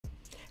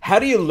How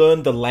do you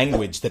learn the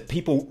language that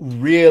people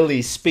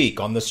really speak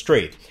on the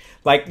street?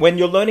 Like when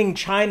you're learning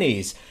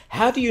Chinese,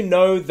 how do you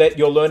know that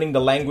you're learning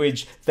the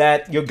language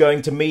that you're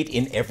going to meet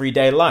in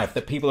everyday life,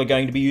 that people are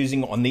going to be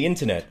using on the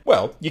internet?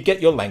 Well, you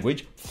get your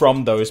language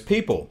from those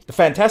people. The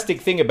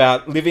fantastic thing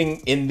about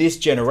living in this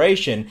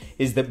generation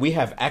is that we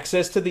have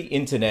access to the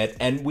internet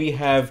and we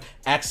have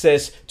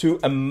access to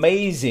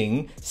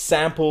amazing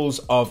samples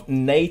of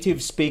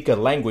native speaker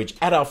language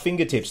at our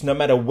fingertips, no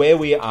matter where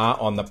we are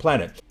on the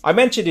planet. I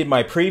mentioned in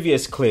my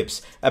previous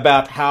clips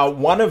about how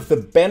one of the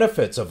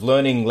benefits of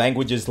learning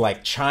languages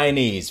like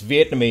Chinese,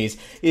 Vietnamese,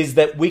 is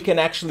that we can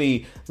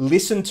actually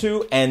listen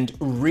to and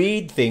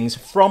read things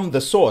from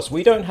the source.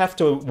 We don't have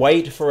to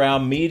wait for our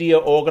media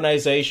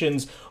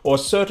organizations or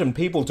certain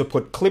people to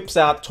put clips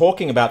out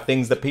talking about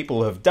things that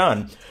people have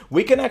done.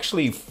 We can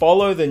actually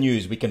follow the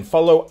news, we can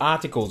follow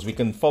articles, we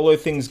can follow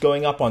things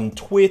going up on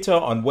Twitter,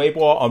 on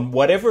Weibo, on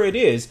whatever it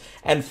is,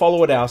 and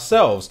follow it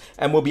ourselves,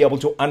 and we'll be able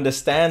to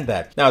understand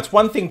that. Now, it's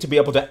one thing to be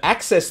able to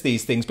access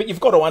these things, but you've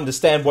got to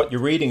understand what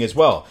you're reading as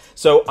well.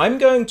 So I'm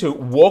going to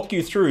walk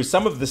you through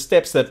some of the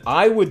steps that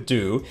I would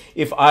do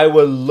if I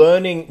were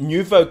learning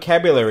new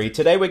vocabulary.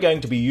 Today we're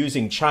going to be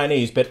using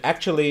Chinese, but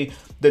actually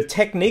the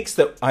techniques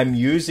that I'm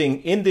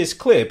using in this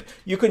clip,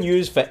 you can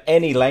use for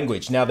any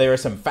language. Now, there are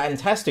some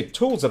fantastic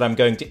tools that I'm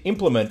going to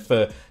implement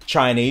for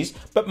Chinese,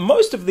 but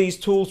most of these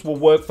tools will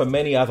work for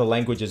many other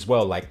languages as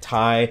well, like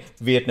Thai,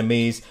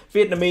 Vietnamese.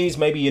 Vietnamese,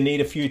 maybe you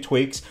need a few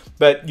tweaks,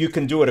 but you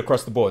can do it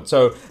across the board.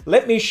 So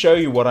let me show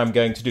you what I'm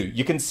going to do.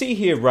 You can see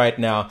here right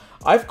now,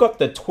 I've got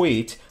the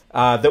tweet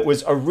that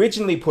was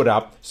originally put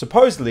up,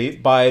 supposedly,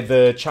 by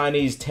the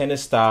Chinese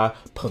tennis star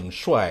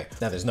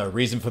Pengshuai. Now, there's no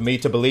reason for me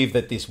to believe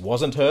that this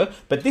wasn't her,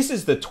 but this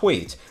is the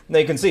tweet. Now,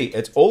 you can see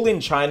it's all in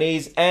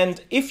Chinese,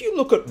 and if you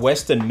look at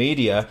Western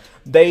media,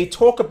 they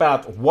talk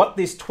about what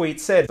this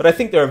tweet said, but I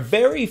think there are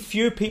very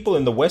few people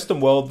in the Western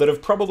world that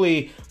have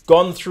probably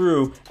gone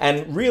through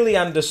and really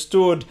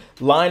understood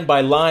line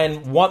by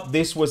line what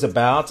this was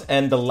about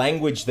and the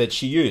language that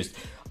she used.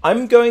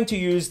 I'm going to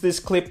use this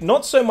clip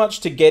not so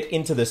much to get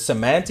into the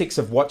semantics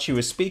of what she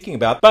was speaking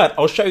about, but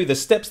I'll show you the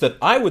steps that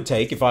I would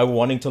take if I were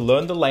wanting to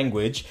learn the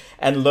language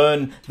and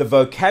learn the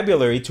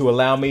vocabulary to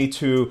allow me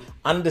to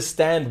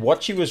understand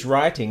what she was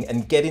writing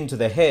and get into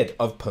the head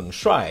of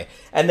Pengshuai,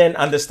 and then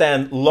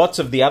understand lots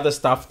of the other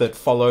stuff that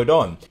followed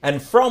on.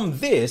 And from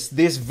this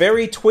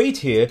very tweet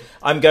here,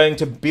 I'm going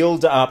to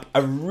build up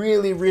a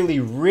really, really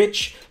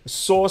rich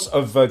source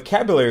of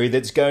vocabulary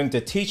that's going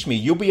to teach me.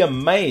 You'll be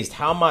amazed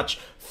how much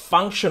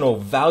functional,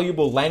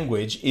 valuable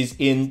language is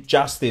in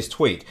just this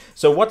tweet.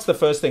 So what's the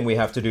first thing we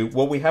have to do?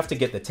 Well, we have to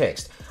get the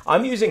text.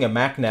 I'm using a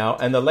Mac now,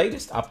 and the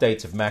latest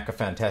updates of Mac are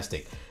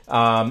fantastic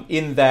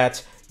in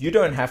that you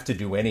don't have to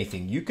do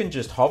anything. You can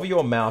just hover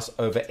your mouse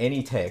over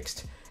any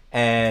text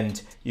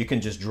and you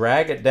can just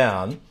drag it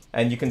down,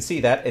 and you can see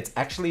that it's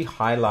actually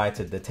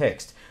highlighted the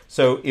text.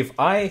 So if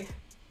I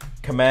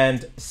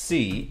Command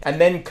C and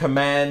then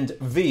Command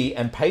V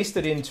and paste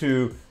it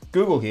into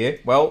Google here,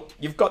 well,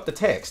 you've got the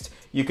text.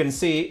 You can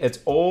see it's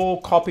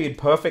all copied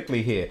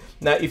perfectly here.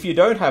 Now, if you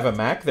don't have a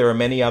Mac, there are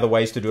many other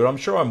ways to do it. I'm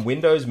sure on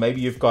Windows,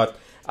 maybe you've got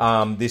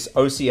this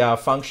OCR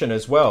function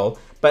as well.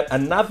 But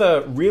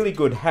another really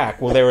good hack,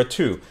 well, there are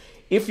two.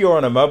 If you're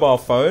on a mobile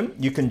phone,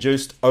 you can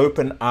just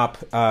open up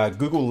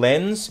Google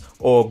Lens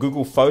or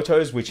Google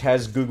Photos, which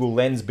has Google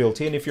Lens built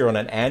in. If you're on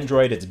an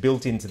Android, it's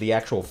built into the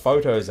actual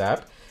Photos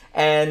app.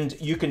 And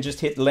you can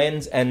just hit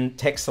Lens and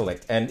text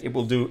select, and it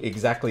will do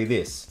exactly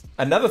this.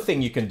 Another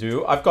thing you can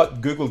do, I've got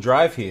Google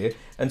Drive here,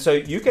 and so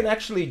you can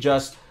actually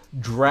just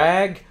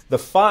drag the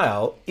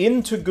file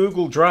into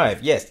Google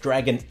Drive. Yes,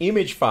 drag an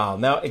image file.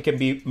 Now, it can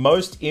be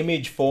most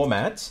image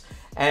formats,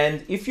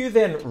 and if you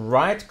then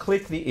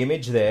right-click the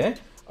image there,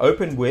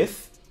 open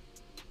with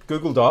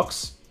Google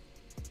Docs.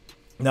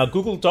 Now,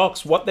 Google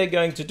Docs, what they're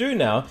going to do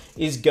now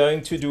is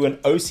going to do an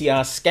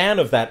OCR scan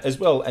of that as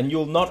well. And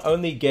you'll not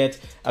only get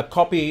a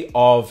copy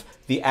of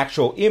the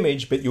actual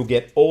image, but you'll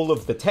get all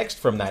of the text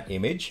from that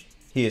image.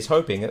 Here's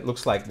hoping. It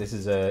looks like this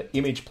is an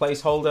image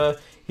placeholder.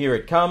 Here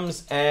it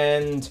comes.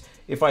 And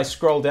if I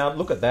scroll down,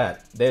 look at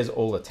that. There's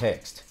all the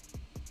text.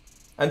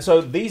 And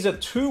so these are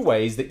two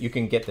ways that you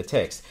can get the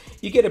text.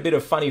 You get a bit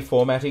of funny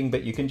formatting,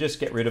 but you can just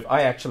get rid of.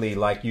 I actually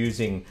like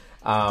using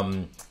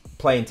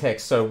plain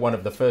text. So one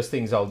of the first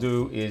things I'll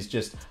do is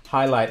just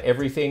highlight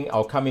everything.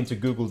 I'll come into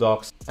Google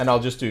Docs and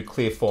I'll just do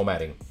clear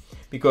formatting,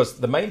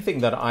 because the main thing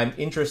that I'm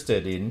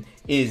interested in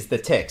is the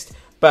text.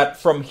 But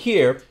from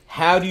here,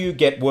 how do you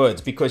get words?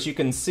 Because you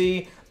can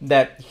see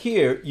that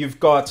here you've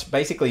got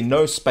basically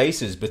no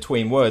spaces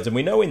between words. And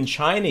we know in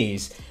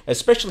Chinese,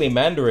 especially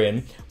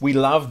Mandarin, we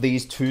love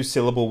these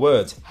two-syllable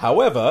words.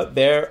 However,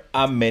 there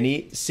are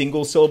many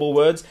single-syllable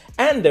words,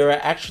 and there are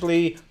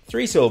actually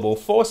three-syllable,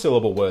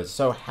 four-syllable words.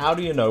 So how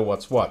do you know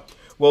what's what?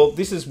 Well,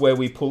 this is where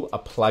we pull a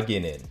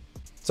plugin in.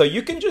 So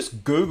you can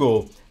just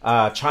Google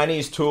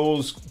Chinese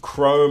tools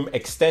Chrome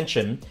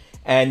extension,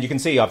 and you can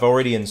see I've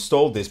already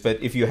installed this,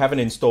 but if you haven't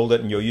installed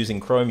it and you're using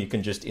Chrome, you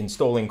can just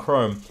install in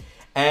Chrome.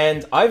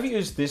 And I've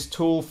used this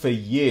tool for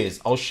years.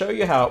 I'll show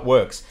you how it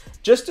works.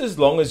 just as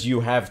long as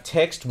you have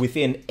text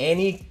within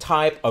any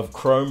type of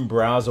Chrome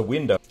browser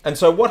window. And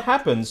so what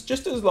happens,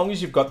 just as long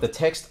as you've got the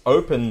text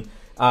open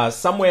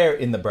somewhere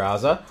in the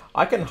browser,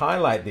 I can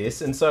highlight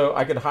this. And so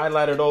I could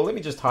highlight it all. Let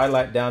me just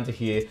highlight down to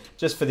here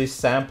just for this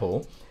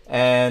sample.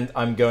 And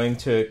I'm going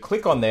to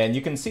click on there, and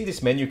you can see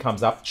this menu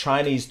comes up,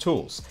 Chinese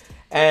tools.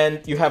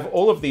 And you have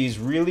all of these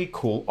really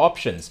cool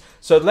options.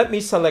 So let me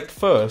select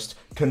first,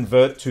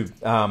 convert to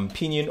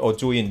pinyin or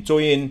Douyin.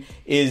 Douyin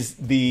is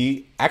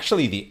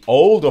actually the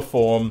older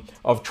form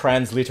of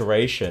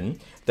transliteration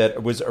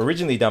that was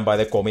originally done by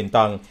the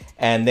Kuomintang,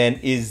 and then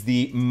is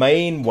the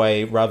main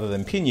way, rather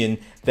than pinyin,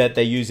 that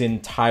they use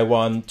in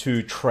Taiwan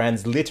to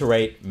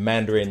transliterate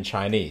Mandarin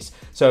Chinese.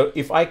 So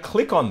if I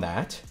click on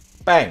that,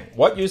 bang,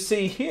 what you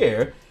see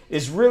here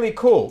is really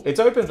cool. It's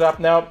opened up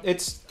now.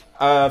 It's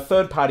a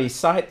third-party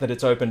site that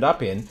it's opened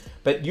up in,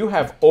 but you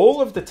have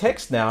all of the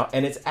text now,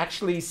 and it's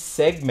actually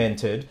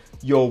segmented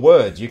your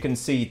words. You can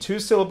see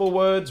 2-syllable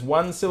words,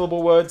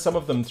 1-syllable words, some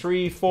of them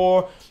 3,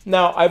 4.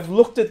 Now, I've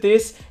looked at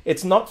this.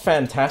 It's not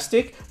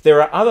fantastic.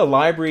 There are other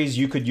libraries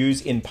you could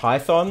use in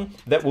Python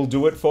that will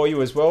do it for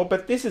you as well,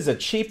 but this is a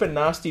cheap and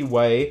nasty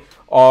way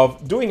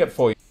of doing it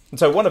for you. And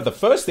so one of the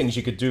first things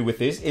you could do with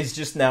this is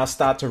just now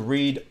start to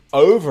read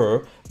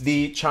over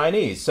the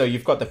Chinese. So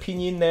you've got the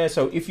pinyin there.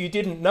 So if you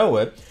didn't know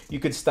it, you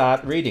could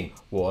start reading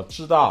我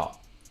知道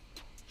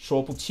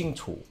说不清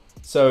楚.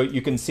 So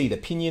you can see the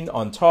pinyin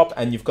on top,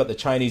 and you've got the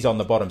Chinese on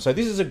the bottom. So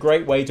this is a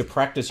great way to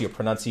practice your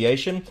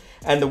pronunciation.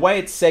 And the way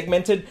it's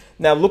segmented,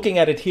 now looking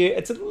at it here,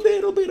 it's a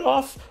little bit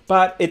off,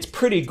 but it's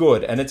pretty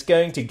good. And it's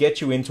going to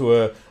get you into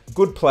a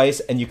good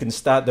place, and you can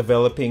start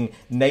developing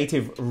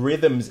native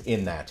rhythms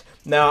in that.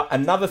 Now,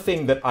 another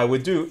thing that I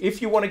would do,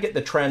 if you want to get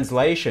the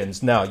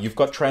translations, now you've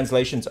got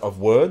translations of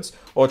words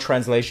or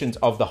translations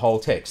of the whole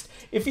text.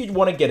 If you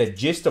want to get a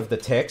gist of the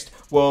text,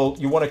 well,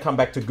 you want to come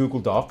back to Google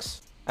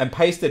Docs and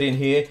paste it in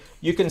here.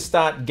 You can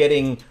start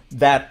getting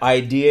that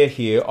idea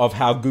here of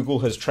how Google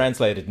has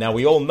translated. Now,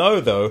 we all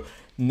know, though,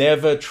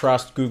 never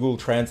trust Google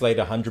Translate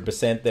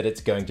 100% that it's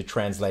going to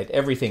translate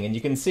everything. And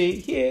you can see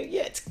here,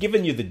 yeah, it's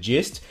given you the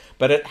gist,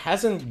 but it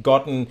hasn't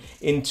gotten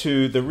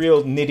into the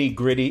real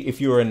nitty-gritty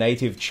if you're a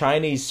native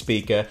Chinese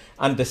speaker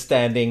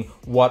understanding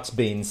what's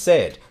being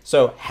said.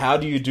 So how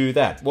do you do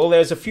that? Well,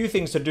 there's a few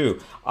things to do.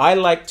 I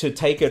like to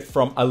take it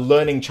from a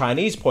learning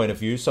Chinese point of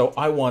view, so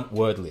I want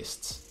word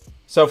lists.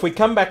 So if we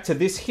come back to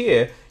this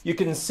here, you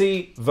can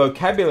see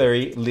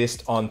vocabulary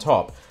list on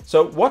top.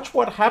 So watch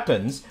what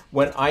happens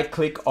when I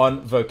click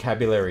on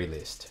vocabulary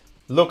list.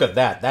 Look at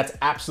that. That's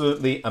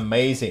absolutely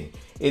amazing.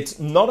 It's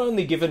not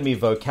only given me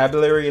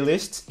vocabulary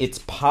lists, it's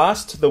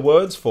parsed the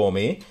words for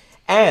me,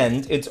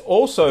 and it's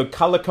also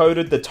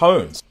color-coded the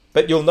tones.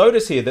 But you'll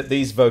notice here that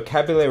these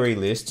vocabulary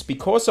lists,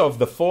 because of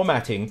the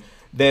formatting,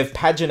 they've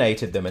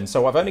paginated them, and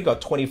so I've only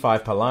got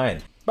 25 per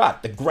line.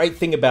 But the great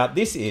thing about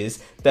this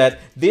is that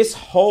this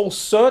whole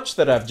search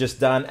that I've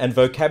just done and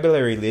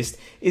vocabulary list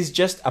is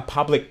just a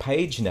public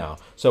page now.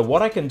 So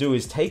what I can do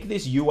is take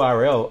this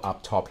URL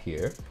up top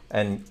here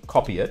and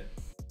copy it.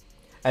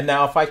 And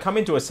now if I come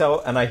into a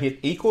cell and I hit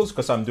equals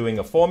because I'm doing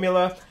a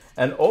formula,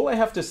 and all I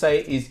have to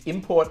say is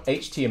import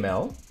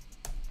HTML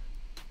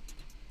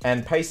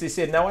and paste this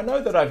in. Now I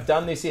know that I've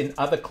done this in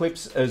other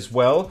clips as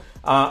well.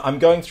 I'm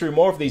going through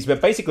more of these,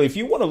 but basically if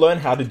you want to learn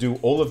how to do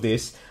all of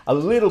this, a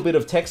little bit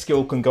of tech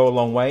skill can go a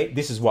long way.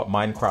 This is what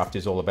Minecraft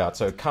is all about.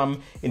 So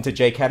come into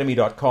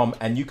jacademy.com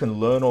and you can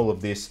learn all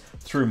of this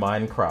through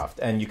Minecraft,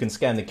 and you can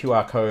scan the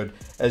QR code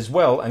as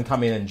well and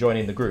come in and join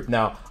in the group.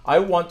 Now I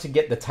want to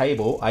get the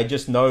table. I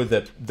just know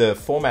that the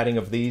formatting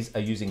of these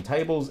are using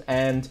tables,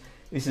 and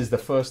this is the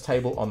first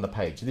table on the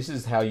page. This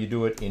is how you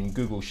do it in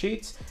Google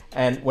Sheets.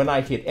 And when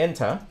I hit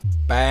enter,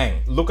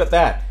 bang, look at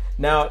that.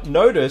 Now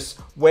notice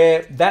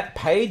where that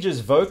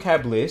page's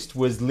vocab list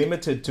was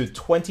limited to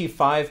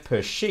 25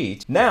 per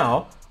sheet.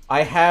 Now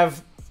I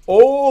have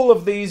all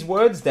of these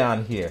words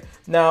down here.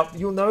 Now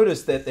you'll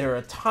notice that there are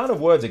a ton of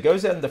words. It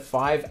goes down to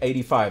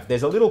 585.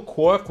 There's a little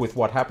quirk with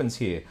what happens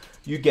here.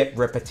 You get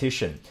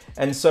repetition.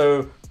 And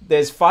so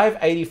there's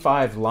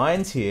 585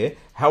 lines here.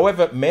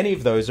 However, many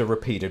of those are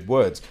repeated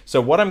words.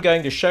 So what I'm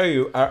going to show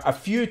you are a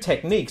few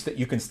techniques that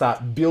you can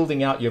start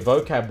building out your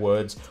vocab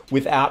words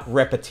without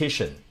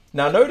repetition.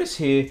 Now notice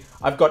here,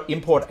 I've got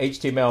import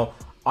HTML.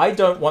 I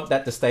don't want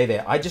that to stay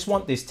there. I just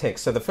want this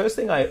text. So the first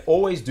thing I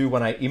always do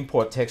when I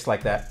import text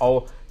like that,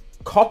 I'll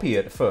copy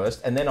it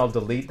first, and then I'll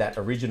delete that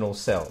original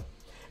cell.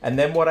 And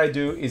then what I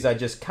do is I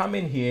just come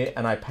in here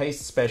and I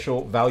paste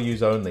special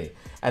values only.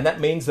 And that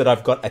means that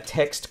I've got a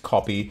text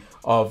copy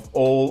of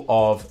all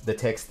of the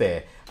text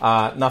there,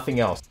 nothing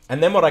else.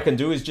 And then what I can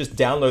do is just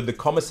download the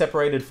comma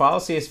separated file,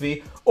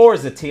 CSV, or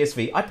as a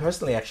TSV. I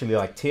personally actually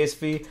like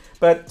TSV,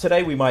 but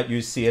today we might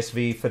use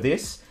CSV for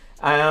this.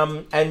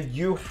 And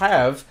you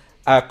have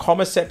a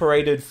comma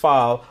separated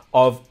file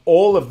of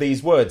all of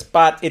these words,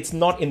 but it's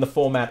not in the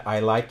format I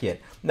like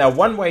yet. Now,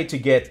 one way to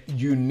get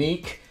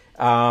unique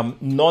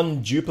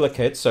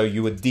non-duplicate, so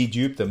you would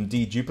dedupe them,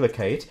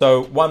 deduplicate.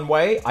 So one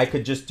way I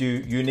could just do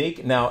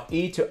unique. Now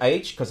E to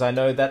H, because I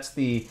know that's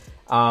the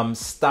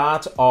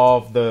start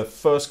of the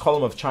first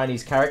column of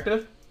Chinese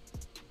character.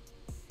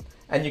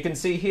 And you can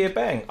see here,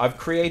 bang, I've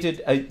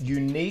created a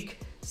unique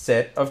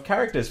set of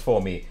characters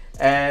for me.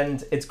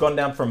 And it's gone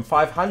down from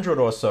 500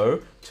 or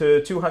so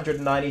to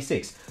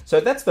 296. So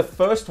that's the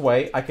first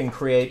way I can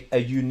create a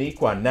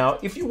unique one. Now,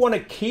 if you want to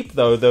keep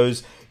though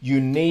those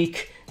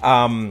unique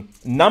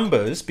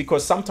numbers,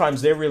 because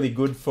sometimes they're really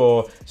good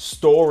for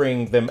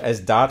storing them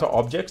as data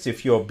objects.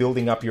 If you're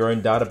building up your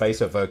own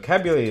database of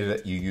vocabulary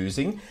that you're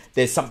using,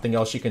 there's something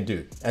else you can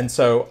do. And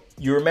so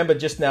you remember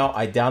just now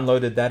I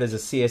downloaded that as a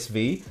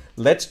CSV.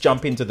 Let's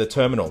jump into the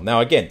terminal. Now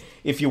again,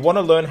 if you want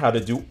to learn how to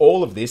do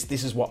all of this,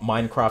 this is what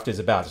Minecraft is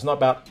about. It's not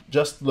about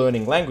just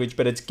learning language,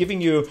 but it's giving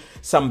you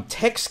some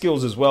tech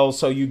skills as well,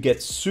 so you get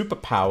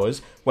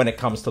superpowers when it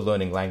comes to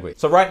learning language.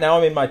 So right now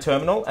I'm in my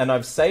terminal and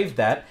I've saved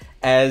that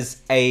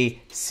as a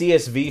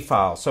CSV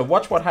file. So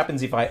watch what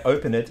happens if I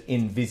open it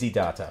in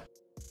Visidata.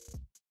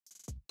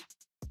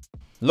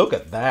 Look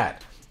at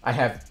that. I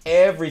have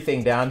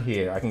everything down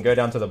here. I can go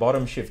down to the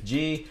bottom, Shift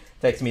G,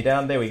 takes me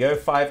down. There we go,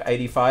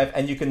 585.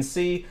 And you can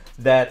see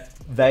that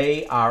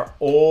they are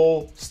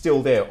all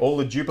still there. All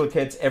the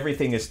duplicates,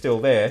 everything is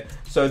still there.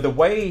 So the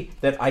way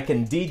that I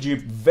can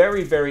dedupe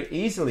very, very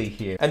easily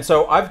here. And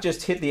so I've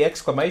just hit the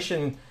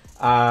exclamation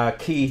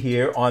key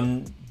here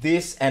on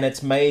this, and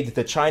it's made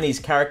the Chinese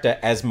character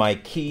as my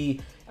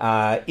key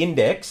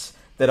index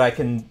that I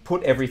can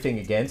put everything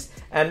against.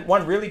 And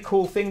one really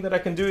cool thing that I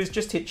can do is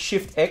just hit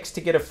Shift X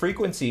to get a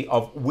frequency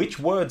of which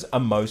words are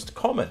most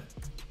common.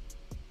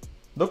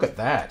 Look at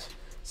that.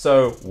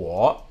 So,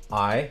 我,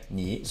 I,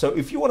 你. So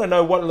if you want to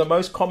know what are the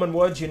most common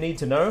words you need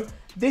to know,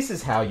 this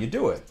is how you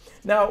do it.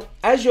 Now,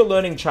 as you're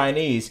learning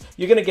Chinese,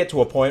 you're going to get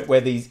to a point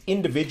where these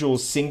individual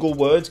single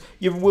words,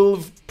 you will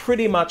have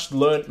pretty much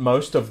learnt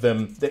most of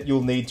them that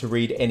you'll need to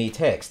read any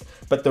text.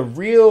 But the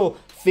real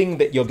thing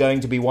that you're going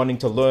to be wanting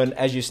to learn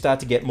as you start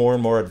to get more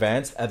and more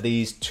advanced are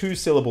these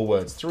 2-syllable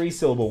words,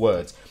 3-syllable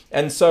words.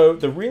 And so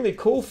the really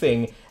cool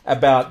thing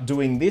about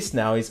doing this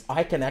now is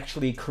I can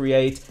actually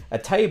create a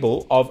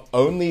table of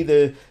only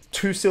the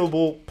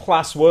 2-syllable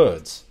plus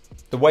words.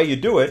 The way you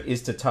do it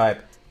is to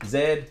type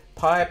Z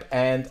pipe,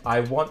 and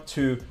I want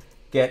to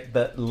get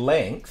the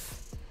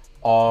length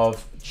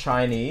of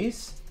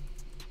Chinese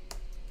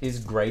is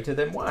greater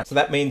than 1. So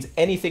that means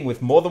anything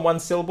with more than 1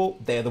 syllable,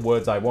 they're the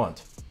words I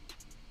want.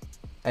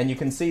 And you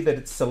can see that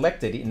it's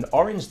selected in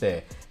orange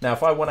there. Now,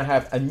 if I want to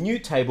have a new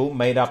table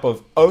made up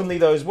of only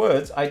those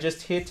words, I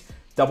just hit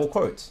double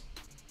quotes.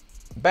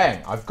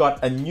 Bang, I've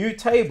got a new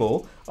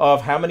table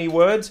of how many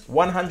words?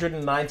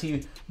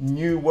 190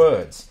 new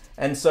words.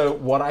 And so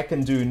what I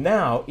can do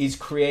now is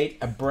create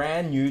a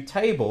brand new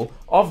table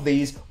of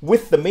these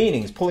with the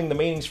meanings, pulling the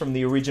meanings from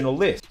the original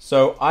list.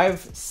 So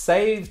I've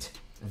saved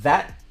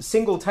that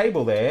single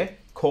table there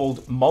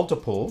called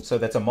multiple. So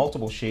that's a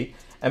multiple sheet.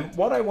 And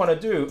what I want to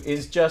do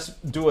is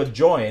just do a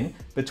join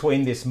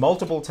between this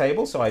multiple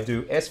table. So I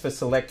do S for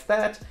select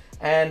that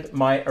and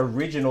my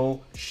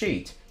original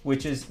sheet,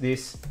 which is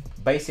this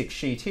basic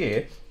sheet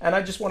here. And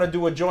I just want to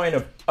do a join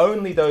of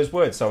only those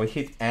words. So I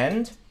hit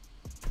and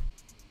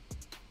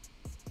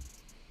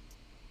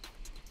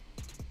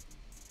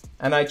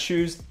I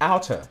choose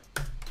outer.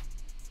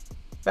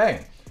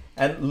 Bang.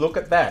 And look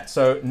at that.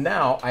 So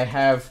now I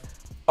have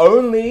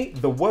only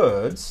the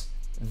words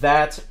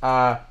that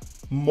are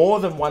more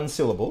than 1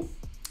 syllable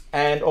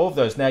and all of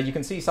those. Now you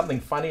can see something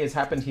funny has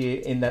happened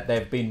here in that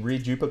they've been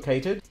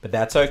reduplicated, but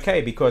that's okay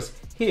because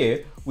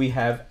here we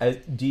have a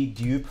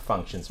dedupe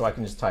function. So I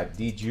can just type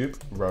dedupe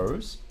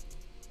rows.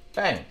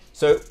 Bang.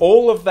 So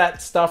all of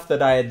that stuff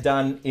that I had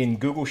done in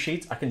Google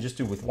Sheets, I can just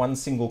do with one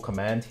single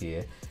command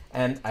here.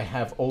 And I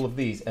have all of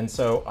these. And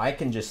so I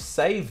can just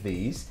save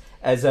these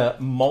as a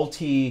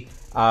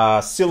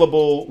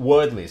multi-syllable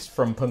word list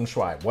from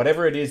Pengshuai,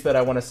 whatever it is that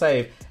I want to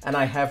save. And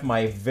I have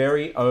my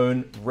very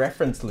own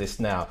reference list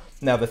now.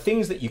 Now, the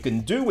things that you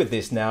can do with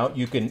this now,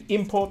 you can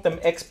import them,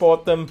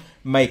 export them,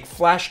 make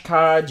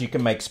flashcards, you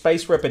can make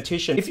space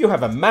repetition. If you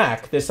have a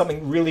Mac, there's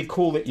something really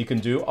cool that you can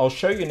do. I'll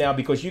show you now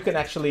because you can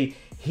actually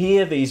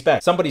hear these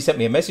back. Somebody sent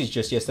me a message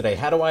just yesterday.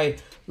 How do I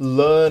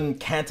learn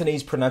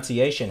Cantonese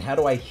pronunciation? How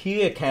do I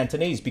hear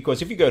Cantonese?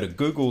 Because if you go to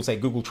Google, say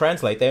Google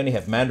Translate, they only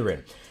have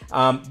Mandarin.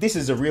 This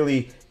is a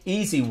really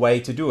easy way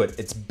to do it.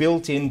 It's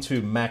built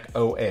into Mac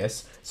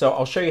OS. So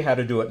I'll show you how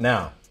to do it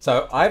now.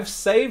 So I've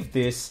saved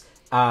this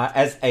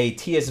as a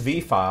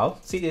TSV file,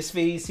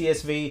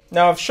 CSV.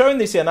 Now I've shown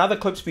this in other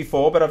clips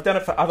before, but I've done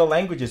it for other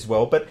languages as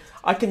well, but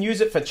I can use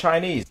it for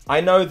Chinese.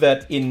 I know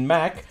that in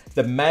Mac,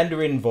 the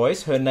Mandarin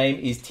voice, her name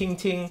is Ting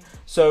Ting.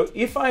 So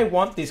if I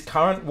want this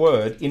current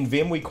word, in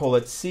Vim we call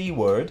it C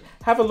word,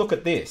 have a look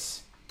at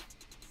this.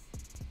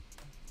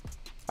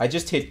 I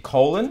just hit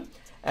colon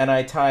and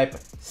I type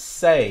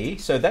say,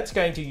 so that's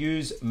going to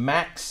use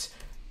Mac's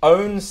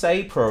own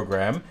say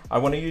program. I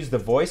want to use the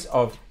voice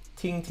of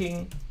Ting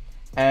Ting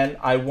and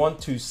I want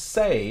to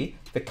say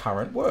the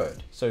current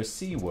word. So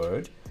C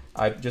word,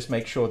 I just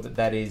make sure that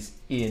that is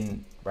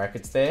in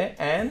brackets there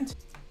and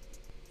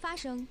发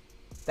生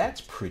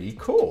that's pretty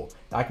cool.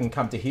 I can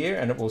come to here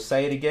and it will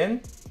say it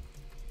again.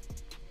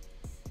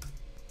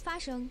 发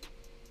声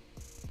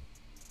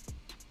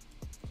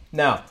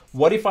Now,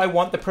 what if I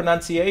want the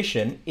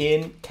pronunciation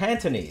in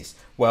Cantonese?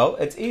 Well,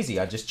 it's easy.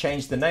 I just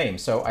change the name.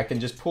 So I can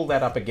just pull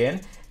that up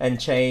again and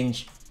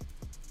change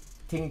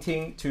Ting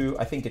Ting to,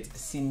 I think it's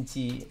Xin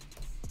Ji.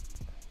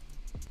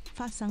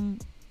 发生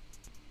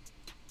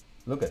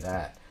Look at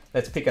that.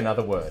 Let's pick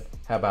another word.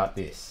 How about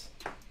this?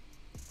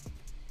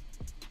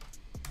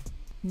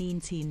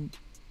 年前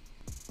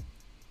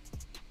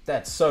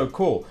That's so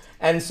cool.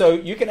 And so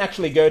you can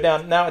actually go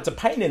down. Now, it's a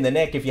pain in the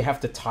neck if you have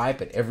to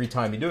type it every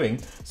time you're doing.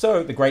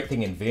 So the great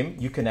thing in Vim,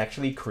 you can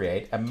actually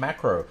create a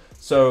macro.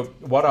 So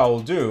what I'll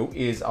do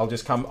is I'll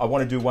just come, I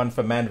want to do one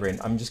for Mandarin.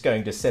 I'm just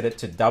going to set it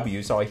to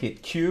W. So I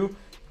hit Q.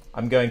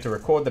 I'm going to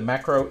record the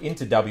macro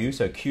into W.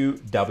 So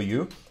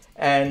QW.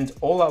 And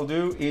all I'll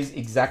do is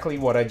exactly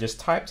what I just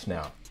typed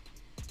now.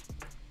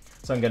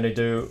 So I'm going to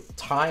do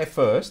Thai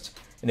first.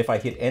 And if I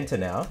hit enter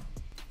now,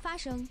 发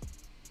声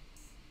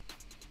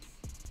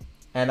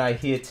and I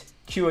hit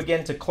Q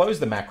again to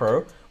close the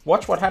macro,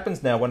 watch what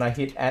happens now when I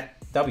hit at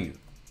W.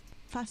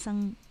 发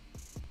生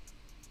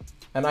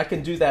And I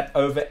can do that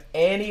over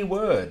any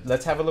word.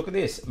 Let's have a look at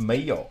this.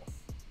 没有.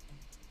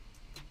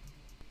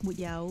 沒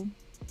有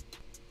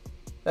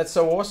That's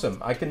so awesome.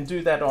 I can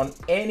do that on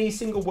any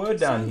single word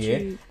down So here,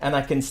 true. and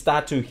I can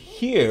start to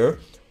hear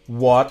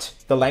what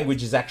the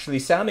language is actually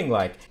sounding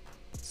like.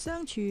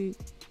 相處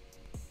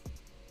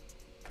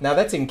Now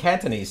that's in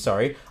Cantonese,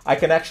 sorry. I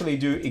can actually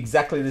do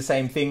exactly the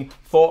same thing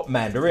for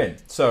Mandarin.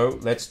 So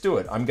let's do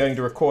it. I'm going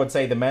to record,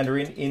 say, the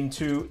Mandarin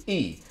into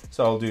E.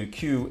 So I'll do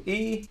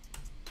QE.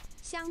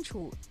 相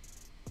處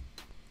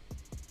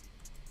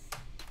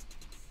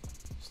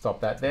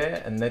Stop that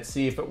there, and let's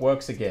see if it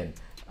works again.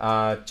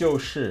 就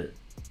是.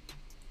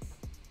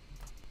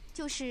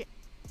 就是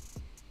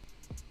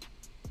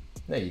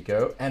There you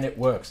go, and it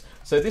works.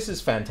 So this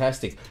is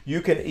fantastic.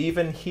 You can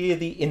even hear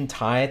the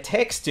entire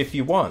text if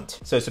you want.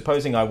 So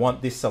supposing I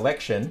want this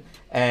selection,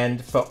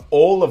 and for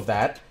all of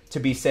that to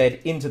be said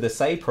into the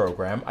Say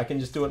program, I can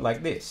just do it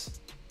like this.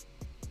 "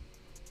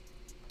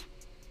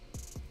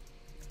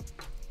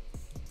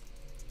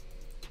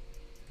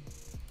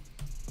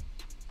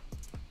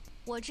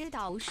我知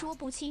道说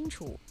不清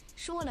楚，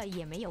说了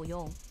也没有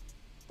用，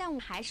但我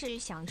还是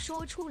想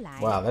说出来。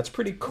 Wow, that's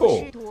pretty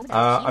cool.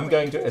 I'm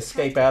going to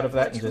escape out of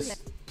that and just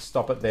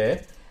stop it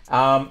there.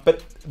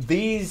 But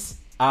these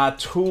are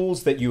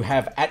tools that you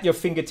have at your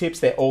fingertips.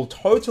 They're all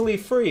totally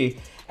free.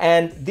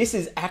 And this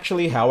is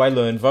actually how I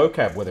learn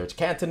vocab, whether it's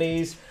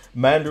Cantonese,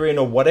 Mandarin,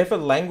 or whatever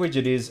language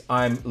it is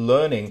I'm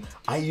learning.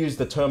 I use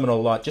the terminal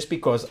a lot just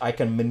because I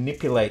can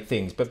manipulate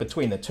things. But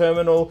between the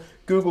terminal,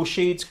 Google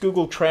Sheets,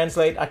 Google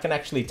Translate, I can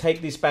actually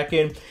take this back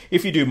in.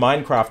 If you do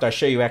Minecraft, I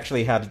show you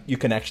actually how you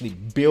can actually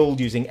build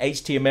using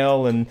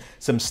HTML and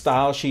some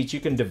style sheets. You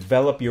can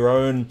develop your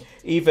own,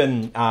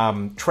 even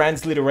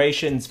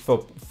transliterations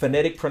for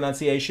phonetic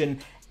pronunciation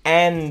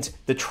and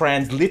the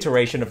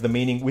transliteration of the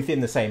meaning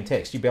within the same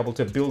text. You'll be able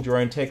to build your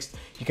own text.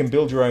 You can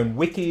build your own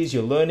wikis,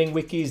 your learning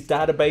wikis,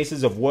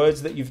 databases of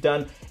words that you've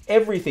done,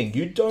 everything.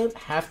 You don't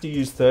have to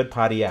use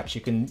third-party apps. You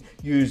can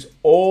use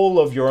all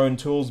of your own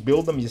tools,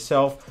 build them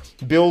yourself,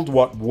 build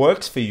what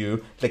works for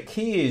you. The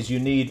key is you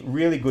need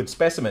really good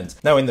specimens.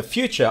 Now, in the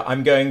future,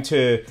 I'm going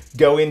to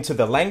go into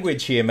the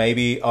language here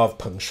maybe of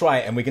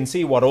Pengshuai, and we can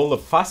see what all the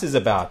fuss is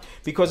about.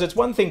 Because it's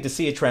one thing to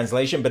see a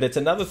translation, but it's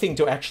another thing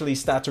to actually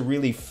start to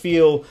really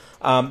feel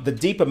the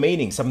deeper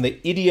meaning, some of the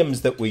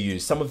idioms that we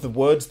use, some of the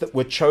words that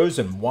were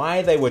chosen,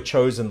 why they were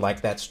chosen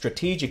like that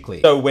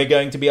strategically. So we're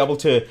going to be able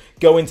to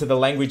go into the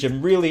language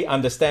and really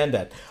understand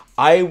that.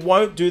 I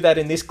won't do that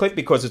in this clip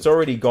because it's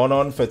already gone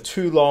on for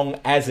too long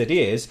as it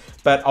is,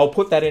 but I'll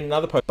put that in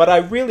another post. But I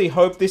really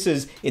hope this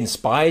has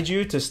inspired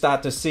you to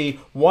start to see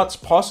what's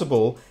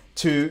possible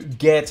to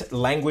get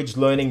language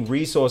learning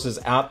resources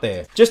out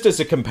there. Just as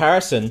a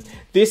comparison,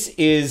 this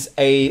is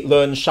a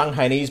Learn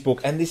Shanghainese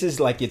book, and this is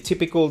like your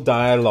typical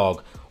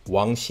dialogue.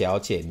 王小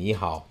姐你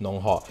好，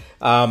侬好.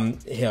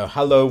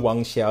 Hello,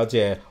 Wang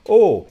Xiaojie.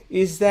 Oh,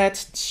 is that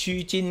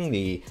Xu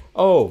Jinli?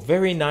 Oh,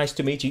 very nice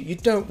to meet you. You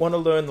don't want to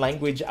learn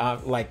language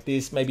like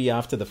this maybe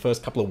after the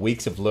first couple of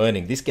weeks of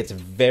learning. This gets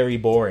very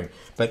boring.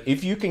 But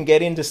if you can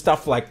get into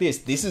stuff like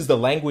this is the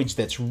language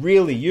that's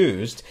really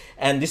used,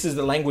 and this is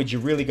the language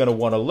you're really going to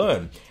want to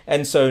learn.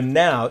 And so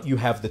now you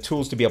have the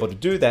tools to be able to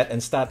do that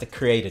and start to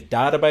create a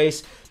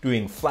database,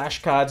 doing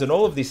flashcards and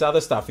all of this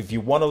other stuff. If you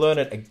want to learn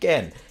it,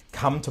 again,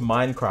 come to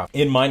Minecraft.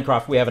 In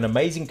Minecraft, we have an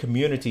amazing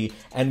community,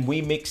 and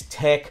we mix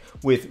tech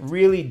with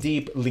really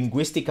deep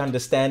linguistic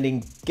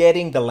understanding,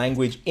 getting the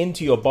language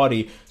into your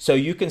body so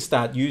you can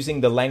start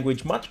using the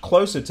language much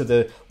closer to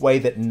the way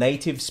that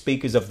native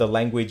speakers of the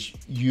language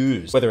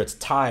use. Whether it's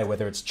Thai,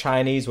 whether it's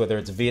Chinese, whether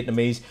it's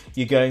Vietnamese,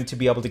 you're going to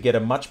be able to get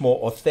a much more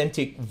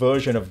authentic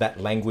version of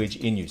that language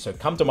in you. So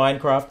come to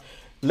Minecraft.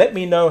 Let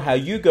me know how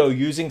you go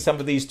using some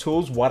of these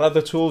tools. What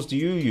other tools do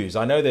you use?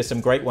 I know there's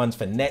some great ones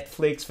for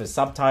Netflix, for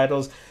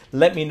subtitles.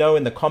 Let me know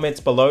in the comments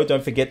below.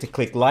 Don't forget to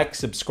click like,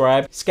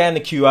 subscribe, scan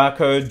the QR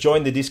code,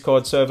 join the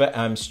Discord server.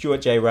 I'm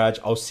Stuart J. Raj.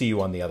 I'll see you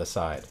on the other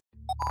side.